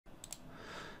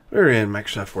We're in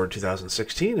Microsoft Word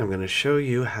 2016. I'm going to show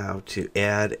you how to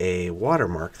add a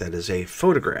watermark that is a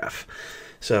photograph.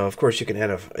 So of course you can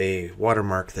add a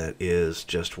watermark that is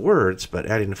just words, but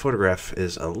adding a photograph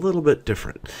is a little bit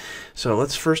different. So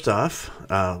let's first off,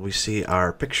 we see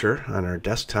our picture on our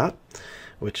desktop,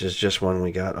 which is just one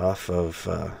we got off of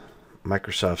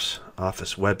Microsoft's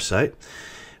Office website.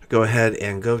 Go ahead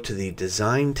and go to the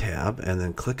Design tab and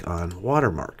then click on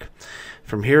Watermark.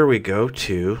 From here we go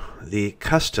to the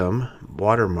Custom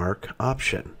Watermark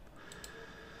option.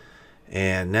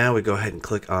 And now we go ahead and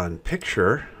click on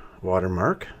Picture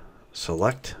Watermark,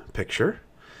 select Picture,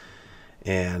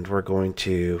 and we're going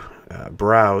to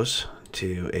browse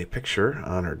to a picture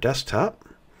on our desktop,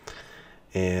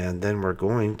 and then we're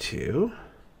going to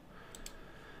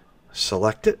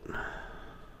select it,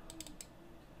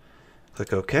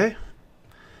 click OK,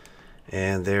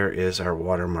 and there is our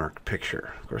watermark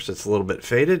picture. Of course it's a little bit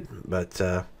faded, but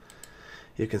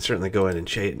you can certainly go in and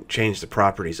change the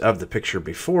properties of the picture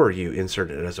before you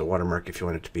insert it as a watermark if you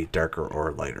want it to be darker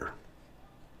or lighter.